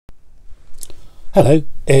Hello,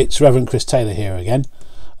 it's Reverend Chris Taylor here again.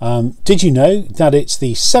 Did you know that it's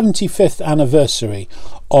the 75th anniversary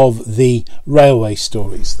of the railway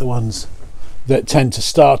stories, the ones that tend to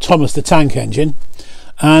star Thomas the Tank Engine?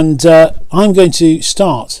 And I'm going to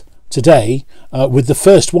start today with the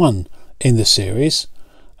first one in the series,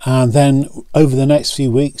 and then over the next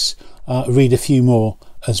few weeks read a few more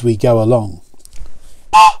as we go along.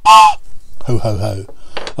 Ho ho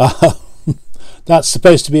ho. That's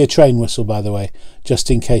supposed to be a train whistle, by the way, just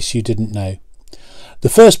in case you didn't know. The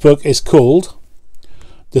first book is called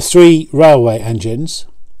The Three Railway Engines,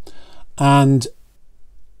 and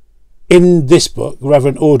in this book Rev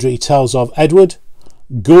Awdry tells of Edward,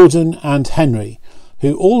 Gordon and Henry,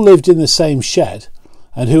 who all lived in the same shed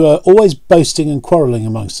and who are always boasting and quarrelling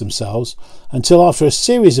amongst themselves until after a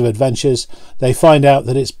series of adventures they find out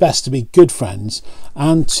that it's best to be good friends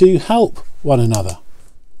and to help one another.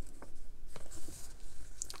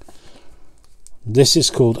 This is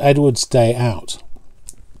called Edward's Day Out.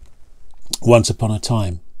 Once upon a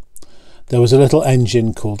time, there was a little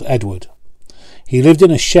engine called Edward. He lived in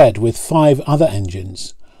a shed with 5 other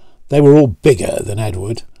engines. They were all bigger than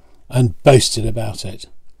Edward and boasted about it.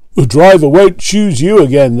 "The driver won't choose you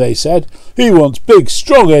again," they said. "He wants big,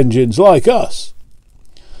 strong engines like us."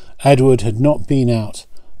 Edward had not been out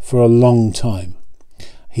for a long time.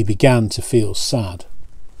 He began to feel sad.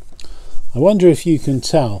 I wonder if you can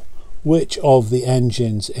tell which of the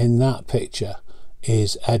engines in that picture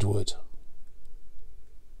is Edward.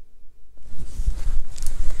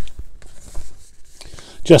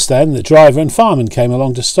 Just then the driver and fireman came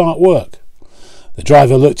along to start work. The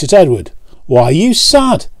driver looked at Edward. "Why are you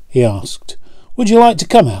sad?" he asked. "Would you like to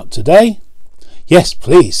come out today?" "Yes,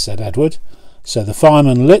 please," said Edward. So the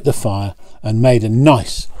fireman lit the fire and made a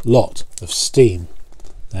nice lot of steam.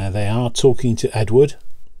 There they are, talking to Edward.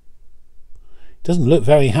 Doesn't look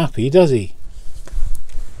very happy, does he?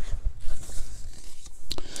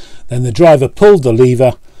 Then the driver pulled the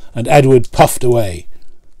lever and Edward puffed away.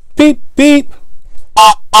 "Beep, beep!"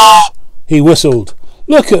 He whistled.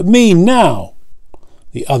 "Look at me now!"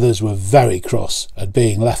 The others were very cross at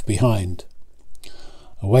being left behind.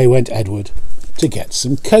 Away went Edward to get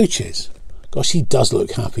some coaches. Gosh, he does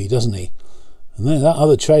look happy, doesn't he? And then that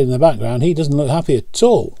other train in the background, he doesn't look happy at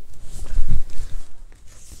all.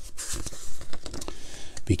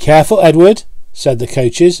 "Be careful, Edward," said the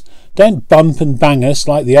coaches. "Don't bump and bang us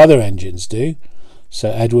like the other engines do." So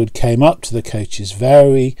Edward came up to the coaches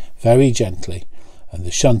very, very gently, and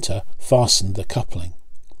the shunter fastened the coupling.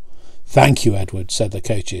 "Thank you, Edward," said the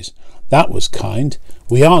coaches. "That was kind.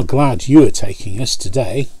 We are glad you are taking us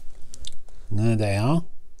today." There they are,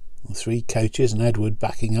 the 3 coaches and Edward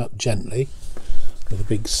backing up gently with a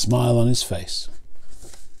big smile on his face.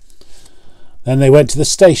 Then they went to the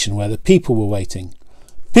station where the people were waiting.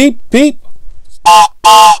 "Beep, beep!"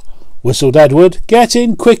 whistled Edward. "Get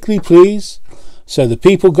in quickly, please." So the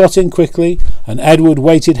people got in quickly, and Edward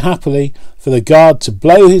waited happily for the guard to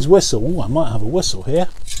blow his whistle. Oh, I might have a whistle here.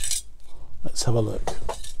 Let's have a look.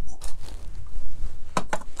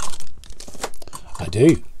 I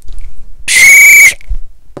do.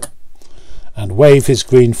 And wave his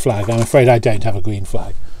green flag. I'm afraid I don't have a green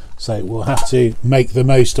flag, so we'll have to make the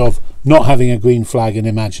most of not having a green flag and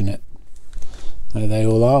imagine it. There they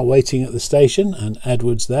all are, waiting at the station, and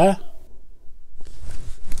Edward's there.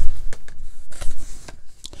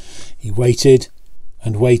 He waited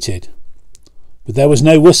and waited, but there was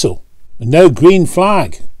no whistle and no green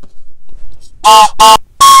flag.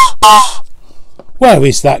 "Where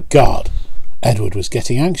is that guard?" Edward was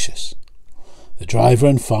getting anxious. The driver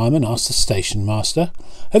and fireman asked the station master,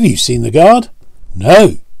 "Have you seen the guard?"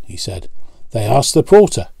 "No," he said. They asked the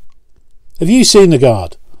porter, "Have you seen the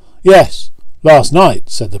guard?" "Yes, last night,"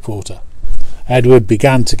 said the porter. Edward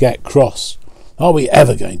began to get cross. "Are we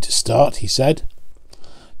ever going to start?" he said.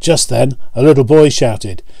 Just then a little boy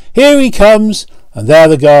shouted, "Here he comes!" And there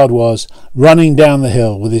the guard was, running down the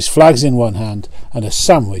hill with his flags in one hand and a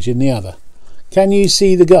sandwich in the other. Can you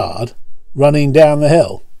see the guard running down the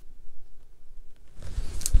hill?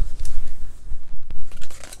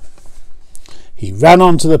 He ran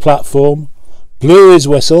onto the platform, blew his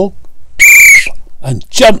whistle, and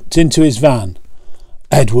jumped into his van.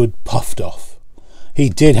 Edward puffed off. He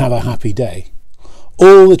did have a happy day.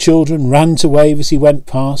 All the children ran to wave as he went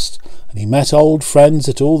past, and he met old friends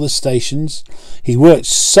at all the stations. He worked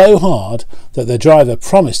so hard that the driver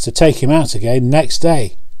promised to take him out again next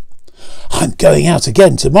day. "I'm going out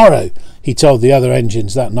again tomorrow," he told the other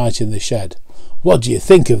engines that night in the shed. "What do you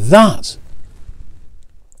think of that?"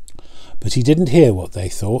 But he didn't hear what they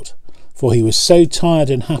thought, for he was so tired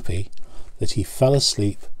and happy that he fell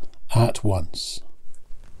asleep at once.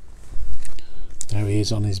 There he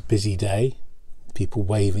is on his busy day, people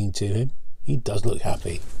waving to him. He does look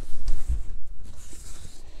happy.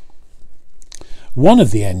 One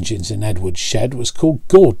of the engines in Edward's shed was called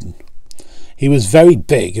Gordon. He was very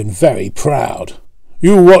big and very proud.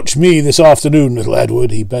 "You watch me this afternoon, little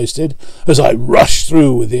Edward," he boasted, "as I rush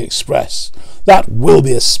through with the express. That will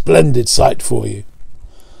be a splendid sight for you."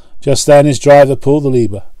 Just then his driver pulled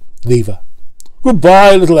the lever.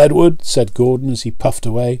 "Goodbye, little Edward," said Gordon as he puffed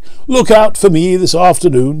away. "Look out for me this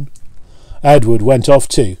afternoon." Edward went off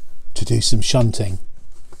too, to do some shunting.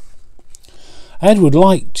 Edward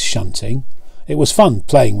liked shunting. It was fun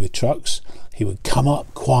playing with trucks. He would come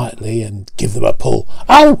up quietly and give them a pull.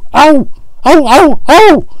 "Ow! Ow! Ow! Ow!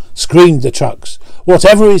 Ow!" screamed the trucks.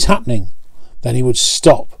 "Whatever is happening?" Then he would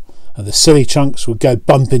stop, and the silly trunks would go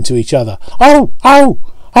bump into each other. "Ow! Ow!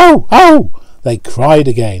 Ow! Ow!" they cried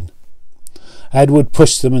again. Edward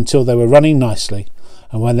pushed them until they were running nicely,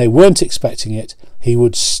 and when they weren't expecting it, he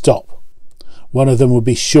would stop. One of them would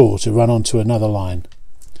be sure to run onto another line.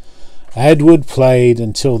 Edward played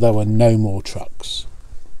until there were no more trucks.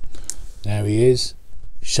 There he is,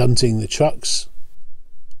 shunting the trucks.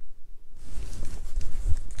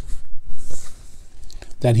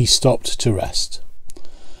 Then he stopped to rest.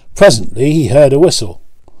 Presently he heard a whistle.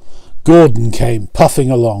 Gordon came puffing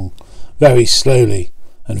along, very slowly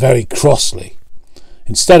and very crossly.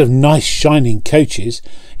 Instead of nice shining coaches,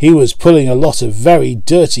 he was pulling a lot of very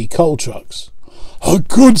dirty coal trucks. "A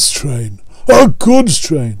goods train! A goods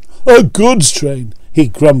train! A goods train!" he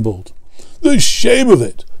grumbled. "The shame of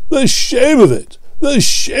it! The shame of it! The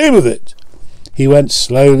shame of it!" He went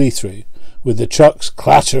slowly through, with the trucks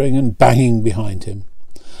clattering and banging behind him.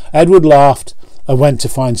 Edward laughed and went to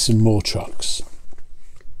find some more trucks.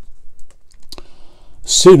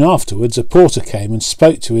 Soon afterwards a porter came and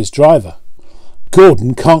spoke to his driver.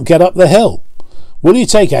 "Gordon can't get up the hill. Will you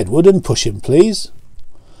take Edward and push him, please?"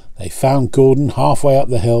 They found Gordon halfway up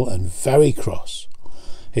the hill and very cross.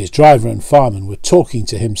 His driver and fireman were talking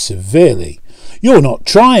to him severely. "You're not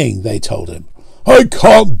trying," they told him. "I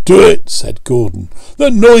can't do it," said Gordon.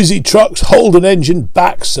 "The noisy trucks hold an engine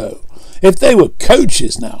back so. If they were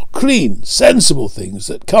coaches now, clean, sensible things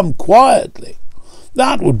that come quietly,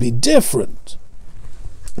 that would be different."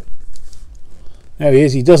 There he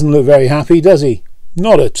is. He doesn't look very happy, does he?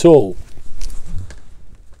 Not at all.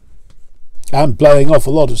 And blowing off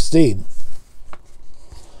a lot of steam.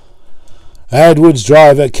 Edward's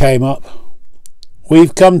driver came up.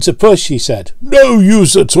 "We've come to push," he said. "No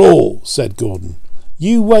use at all," said Gordon.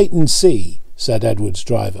 "You wait and see," said Edward's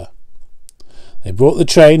driver. They brought the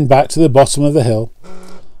train back to the bottom of the hill.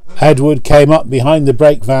 Edward came up behind the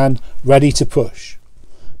brake van, ready to push.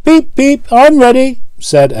 "Beep, beep, I'm ready,"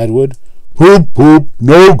 said Edward. "Poop, poop,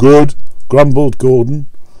 no good," grumbled Gordon.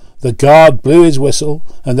 The guard blew his whistle,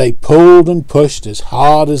 and they pulled and pushed as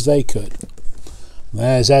hard as they could.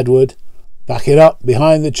 There's Edward, backing up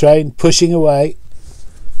behind the train, pushing away.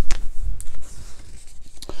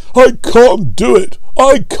 "I can't do it!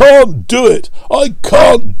 I can't do it! I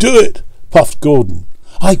can't do it!" puffed Gordon.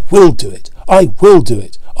 "I will do it! I will do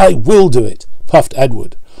it! I will do it!" puffed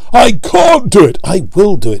Edward. "I can't do it! I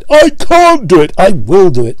will do it! I can't do it! I will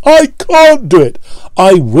do it! I can't do it!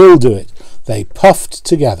 I will do it!" They puffed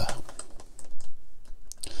together.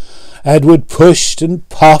 Edward pushed and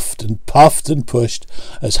puffed and puffed and pushed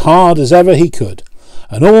as hard as ever he could,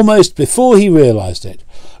 and almost before he realised it,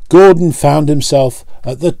 Gordon found himself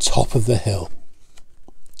at the top of the hill.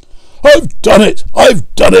 "I've done it!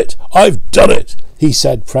 I've done it! I've done it!" he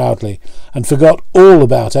said proudly, and forgot all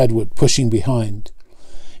about Edward pushing behind.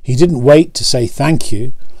 He didn't wait to say thank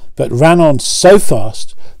you, but ran on so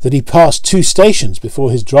fast that he passed 2 stations before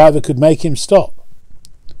his driver could make him stop.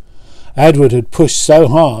 Edward had pushed so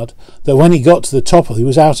hard that when he got to the top he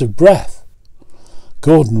was out of breath.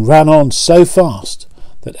 Gordon ran on so fast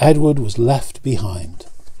that Edward was left behind.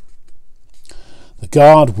 The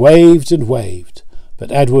guard waved and waved,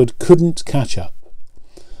 but Edward couldn't catch up.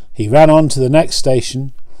 He ran on to the next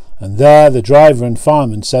station, and there the driver and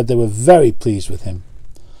fireman said they were very pleased with him.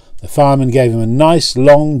 The fireman gave him a nice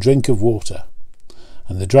long drink of water,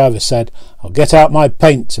 and the driver said, "I'll get out my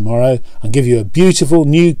paint tomorrow and give you a beautiful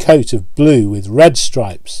new coat of blue with red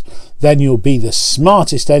stripes. Then you'll be the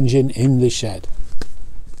smartest engine in the shed."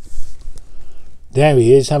 There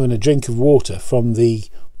he is, having a drink of water from the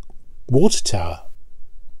water tower.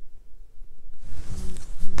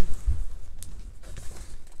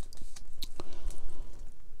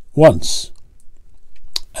 Once,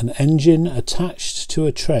 an engine attached to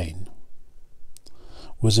a train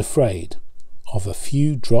was afraid of a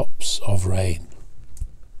few drops of rain.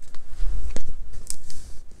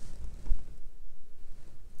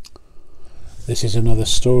 This is another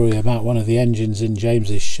story about one of the engines in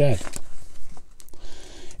James's shed.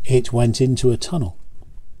 It went into a tunnel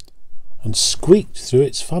and squeaked through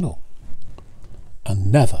its funnel and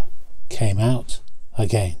never came out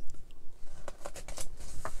again.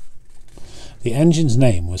 The engine's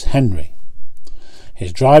name was Henry.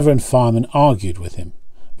 His driver and fireman argued with him,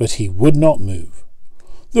 but he would not move.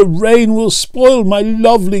 "The rain will spoil my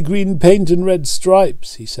lovely green paint and red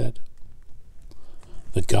stripes," he said.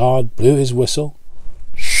 The guard blew his whistle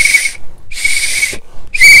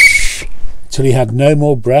till he had no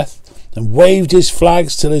more breath and waved his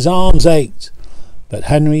flags till his arms ached, but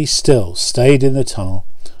Henry still stayed in the tunnel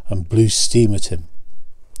and blew steam at him.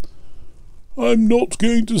 "I'm not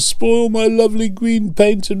going to spoil my lovely green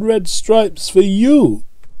paint and red stripes for you,"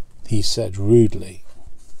 he said rudely.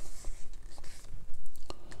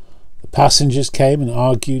 The passengers came and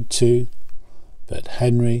argued too, but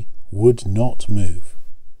Henry would not move.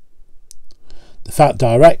 A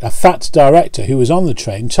fat director who was on the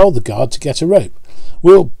train told the guard to get a rope.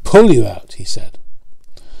 "We'll pull you out," he said.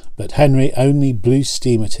 But Henry only blew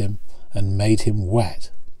steam at him and made him wet.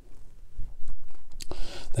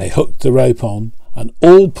 They hooked the rope on and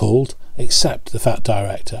all pulled except the fat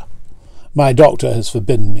director. "My doctor has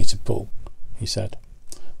forbidden me to pull," he said.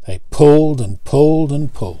 They pulled and pulled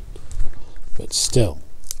and pulled, but still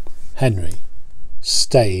Henry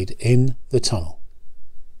stayed in the tunnel.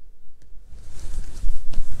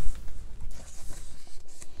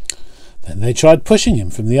 Then they tried pushing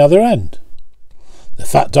him from the other end. The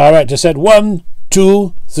fat director said, "1,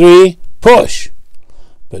 2, 3, push,"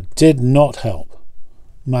 but did not help.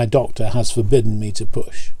 "My doctor has forbidden me to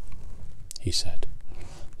push," he said.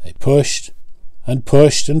 They pushed and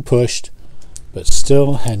pushed and pushed, but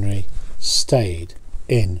still Henry stayed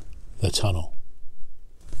in the tunnel.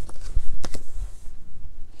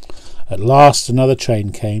 At last another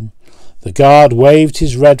train came. The guard waved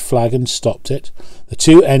his red flag and stopped it. The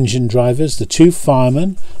 2 engine drivers, the 2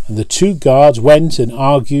 firemen, and the 2 guards went and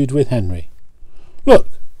argued with Henry. "Look,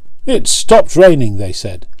 it's stopped raining," they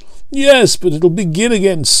said. "Yes, but it'll begin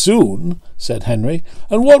again soon," said Henry.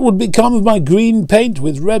 "And what would become of my green paint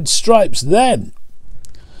with red stripes then?"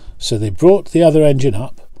 So they brought the other engine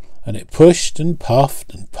up, and it pushed and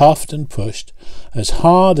puffed and puffed and pushed as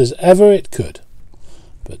hard as ever it could.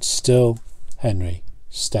 But still Henry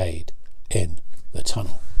stayed in the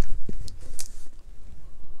tunnel.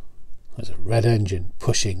 There's a red engine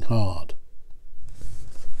pushing hard.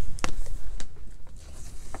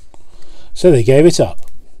 So they gave it up.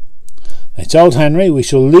 They told Henry, "We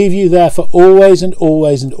shall leave you there for always and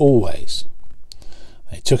always and always."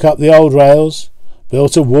 They took up the old rails,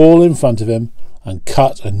 built a wall in front of him, and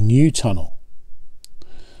cut a new tunnel.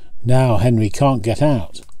 Now Henry can't get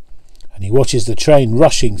out, and he watches the train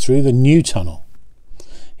rushing through the new tunnel.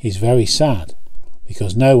 He's very sad,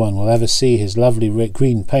 because no one will ever see his lovely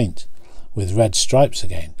green paint with red stripes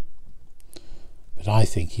again. But I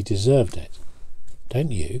think he deserved it,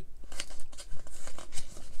 don't you?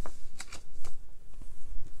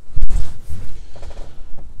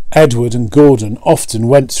 Edward and Gordon often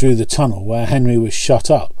went through the tunnel where Henry was shut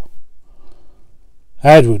up.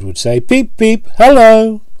 Edward would say, "Peep, peep,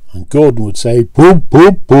 hello," and Gordon would say, "Poop,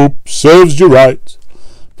 poop, poop, serves you right."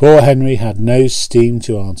 Poor Henry had no steam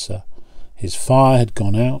to answer. His fire had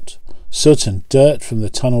gone out. Soot and dirt from the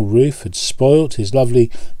tunnel roof had spoilt his lovely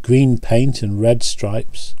green paint and red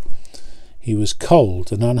stripes. He was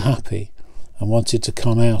cold and unhappy and wanted to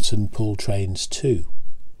come out and pull trains too.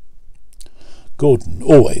 Gordon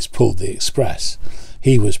always pulled the express.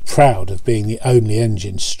 He was proud of being the only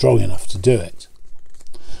engine strong enough to do it.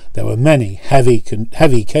 There were many heavy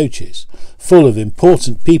coaches, full of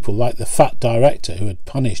important people like the fat director who had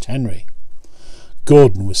punished Henry.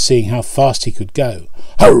 Gordon was seeing how fast he could go.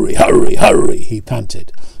 "Hurry, hurry, hurry," he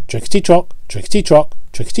panted. "Trickety-trock, trickety-trock,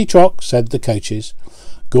 trickety-trock," said the coaches.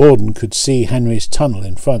 Gordon could see Henry's tunnel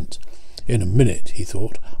in front. In a minute, he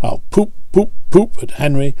thought, I'll poop, poop, poop at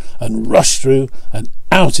Henry and rush through and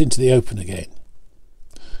out into the open again.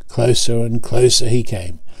 Closer and closer he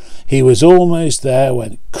came. He was almost there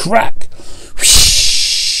when crack!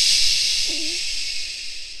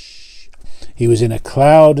 He was in a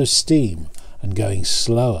cloud of steam and going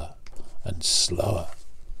slower and slower.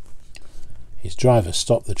 His driver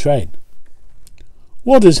stopped the train.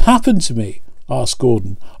 "What has happened to me?" asked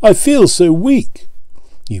Gordon. "I feel so weak."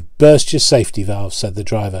 "You've burst your safety valve," said the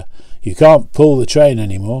driver. "You can't pull the train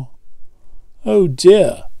any more." "Oh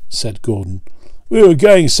dear," said Gordon. "We were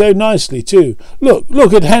going so nicely too.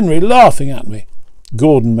 Look at Henry laughing at me."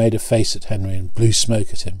 Gordon made a face at Henry and blew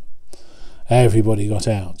smoke at him. Everybody got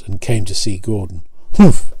out and came to see Gordon.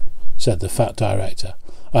 "Humph," said the fat director.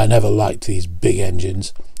 I never liked these big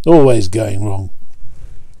engines, always going wrong.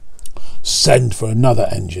 Send for another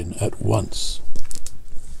engine at once.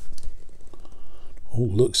 Oh,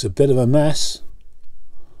 looks a bit of a mess.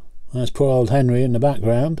 There's poor old Henry in the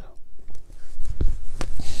background.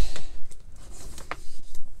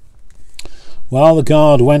 While the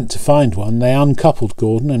guard went to find one, they uncoupled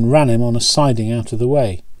Gordon and ran him on a siding out of the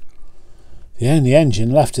way. The only engine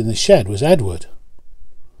left in the shed was Edward.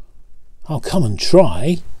 "I'll come and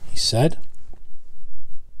try," he said.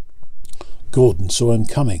 Gordon saw him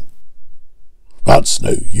coming. "That's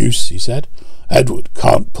no use," he said. "Edward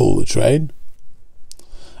can't pull the train."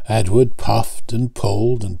 Edward puffed and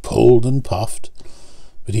pulled and pulled and puffed,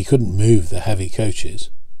 but he couldn't move the heavy coaches.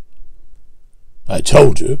 "I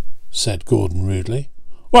told you," said Gordon rudely.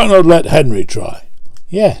 "Why not let Henry try?"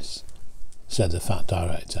 "Yes," said the fat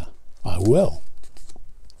director, "I will."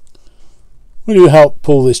 "Will you help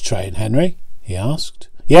pull this train, Henry?" he asked.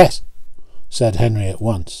 "Yes," said Henry at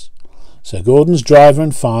once. So Gordon's driver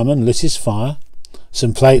and fireman lit his fire.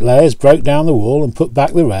 Some plate layers broke down the wall and put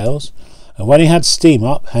back the rails, and when he had steam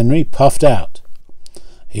up, Henry puffed out.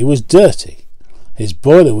 He was dirty. His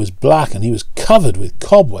boiler was black and he was covered with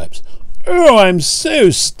cobwebs. "Oh, I'm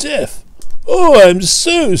so stiff! Oh, I'm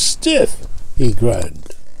so stiff!" he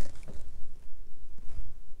groaned.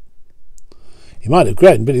 He might have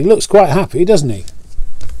groaned, but he looks quite happy, doesn't he?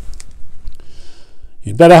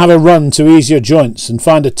 "You'd better have a run to ease your joints and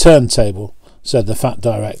find a turntable," said the fat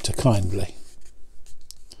director kindly.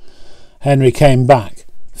 Henry came back,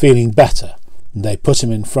 feeling better, and they put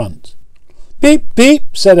him in front. "Beep, beep,"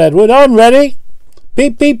 said Edward. "I'm ready."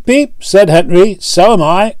 "Beep, beep, beep," said Henry. "So am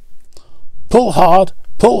I." "Pull hard,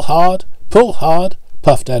 pull hard, pull hard,"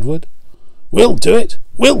 puffed Edward. "We'll do it,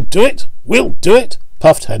 we'll do it, we'll do it,"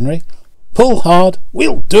 puffed Henry. "Pull hard,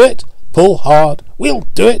 we'll do it, pull hard, we'll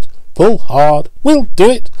do it, pull hard, we'll do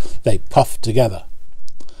it." They puffed together.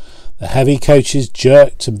 The heavy coaches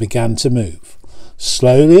jerked and began to move,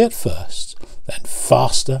 slowly at first, then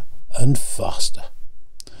faster and faster.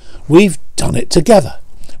 "We've done it together,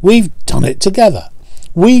 we've done it together,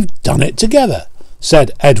 we've done it together,"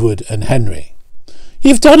 said Edward and Henry.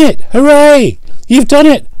 "You've done it! Hooray! You've done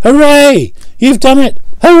it! Hooray! You've done it!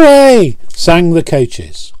 Hooray!" sang the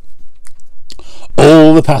coaches.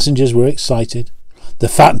 All the passengers were excited. The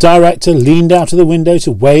fat director leaned out of the window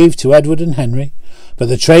to wave to Edward and Henry, but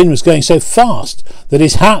the train was going so fast that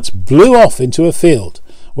his hat blew off into a field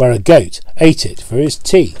where a goat ate it for his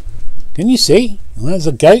tea. Can you see? There's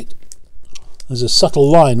a goat. There's a subtle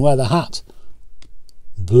line where the hat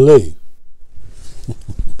blew.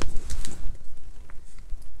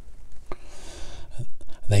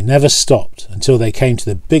 They never stopped until they came to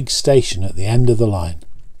the big station at the end of the line.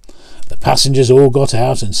 The passengers all got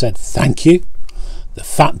out and said thank you. The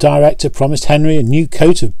fat director promised Henry a new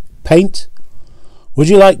coat of paint. "Would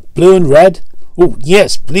you like blue and red?" "Oh,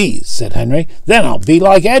 yes, please," said Henry. "Then I'll be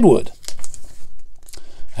like Edward."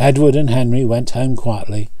 Edward and Henry went home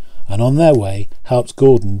quietly, and on their way helped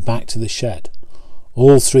Gordon back to the shed.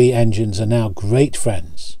 All three engines are now great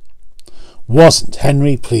friends. Wasn't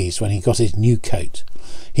Henry pleased when he got his new coat?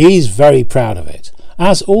 He's very proud of it,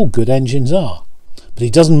 as all good engines are. But he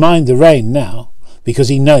doesn't mind the rain now, because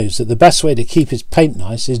he knows that the best way to keep his paint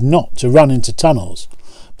nice is not to run into tunnels,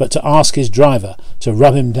 but to ask his driver to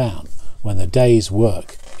rub him down when the day's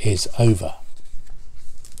work is over.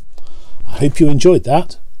 I hope you enjoyed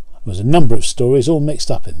that. There was a number of stories all mixed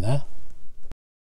up in there.